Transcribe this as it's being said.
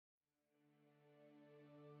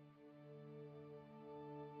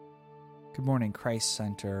Good morning, Christ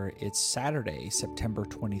Center. It's Saturday, September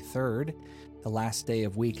 23rd, the last day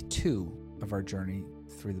of week 2 of our journey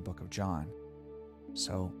through the book of John.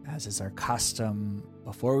 So, as is our custom,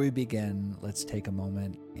 before we begin, let's take a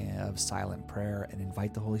moment of silent prayer and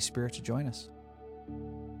invite the Holy Spirit to join us.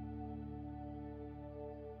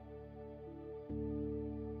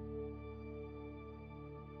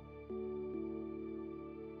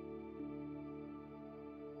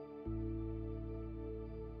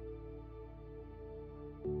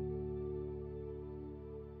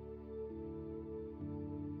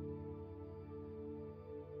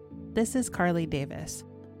 This is Carly Davis.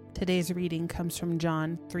 Today's reading comes from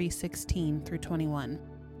John 3:16 through 21.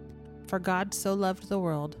 For God so loved the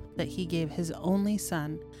world that he gave his only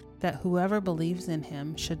Son, that whoever believes in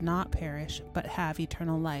him should not perish but have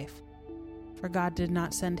eternal life. For God did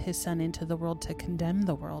not send his Son into the world to condemn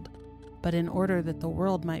the world, but in order that the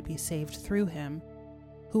world might be saved through him.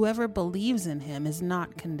 Whoever believes in him is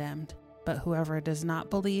not condemned, but whoever does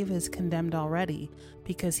not believe is condemned already,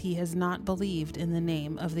 because he has not believed in the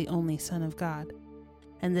name of the only Son of God.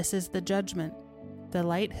 And this is the judgment. The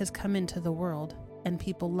light has come into the world, and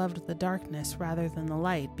people loved the darkness rather than the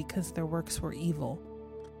light, because their works were evil.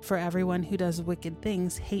 For everyone who does wicked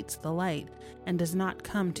things hates the light, and does not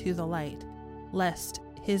come to the light, lest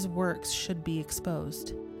his works should be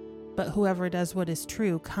exposed. But whoever does what is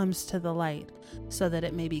true comes to the light, so that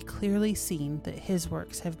it may be clearly seen that his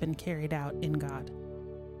works have been carried out in God.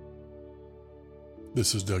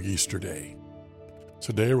 This is Doug Easterday.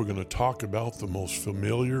 Today we're going to talk about the most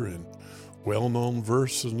familiar and well-known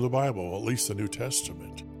verse in the Bible, at least the New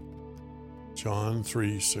Testament. John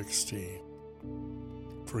 3:16.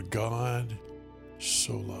 For God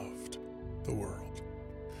so loved the world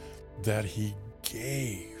that he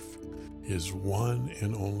gave his one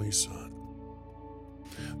and only Son.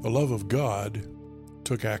 The love of God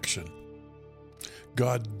took action.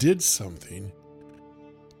 God did something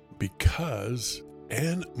because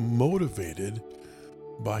and motivated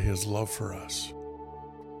by his love for us.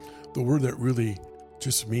 The word that really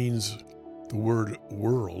just means, the word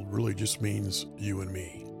world really just means you and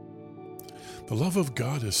me. The love of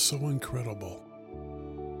God is so incredible.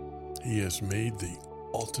 He has made the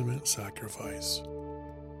ultimate sacrifice.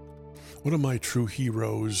 One of my true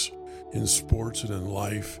heroes in sports and in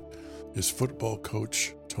life is football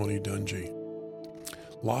coach Tony Dungy.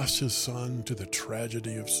 Lost his son to the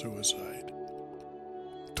tragedy of suicide.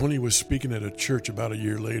 Tony was speaking at a church about a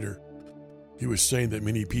year later. He was saying that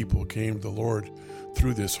many people came to the Lord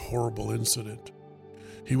through this horrible incident.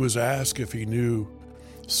 He was asked if he knew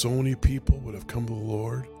so many people would have come to the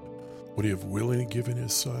Lord, would he have willingly given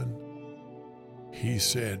his son? He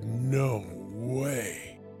said, "No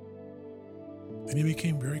way." Then he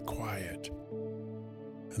became very quiet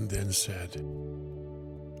and then said,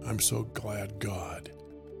 "I'm so glad God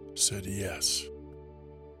said yes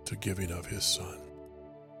to giving of his Son."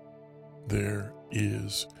 There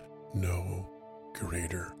is no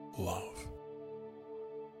greater love.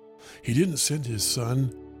 He didn't send his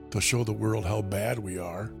Son to show the world how bad we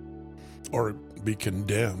are or be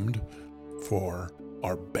condemned for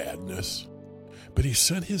our badness, but he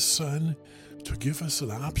sent his Son to give us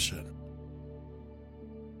an option,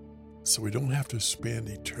 so we don't have to spend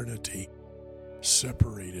eternity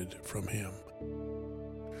separated from him.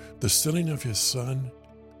 The sending of his Son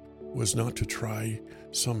was not to try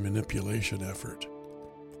some manipulation effort,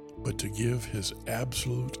 but to give his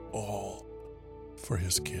absolute all for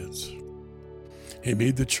his kids. He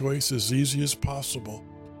made the choice as easy as possible,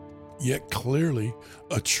 yet clearly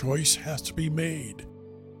a choice has to be made.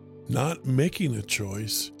 Not making a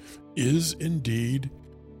choice is indeed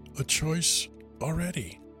a choice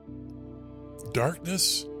already.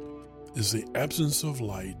 Darkness is the absence of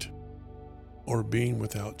light or being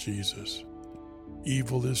without Jesus.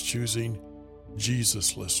 Evil is choosing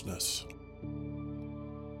Jesuslessness.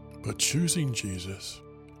 But choosing Jesus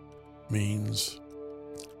means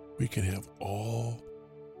we can have all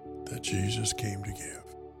that Jesus came to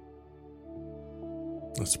give.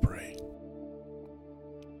 Let's pray.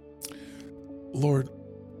 Lord,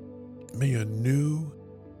 may a new,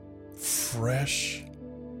 fresh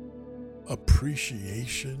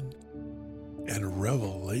appreciation and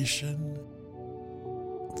revelation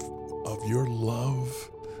of your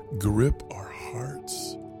love grip our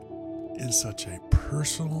hearts in such a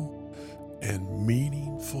personal and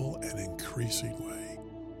meaningful and increasing way.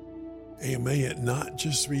 And may it not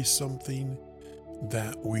just be something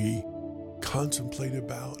that we contemplate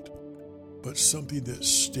about, but something that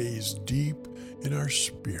stays deep in our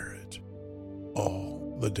spirit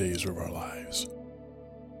all the days of our lives.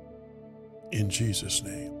 In Jesus'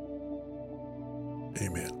 name,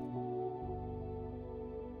 amen.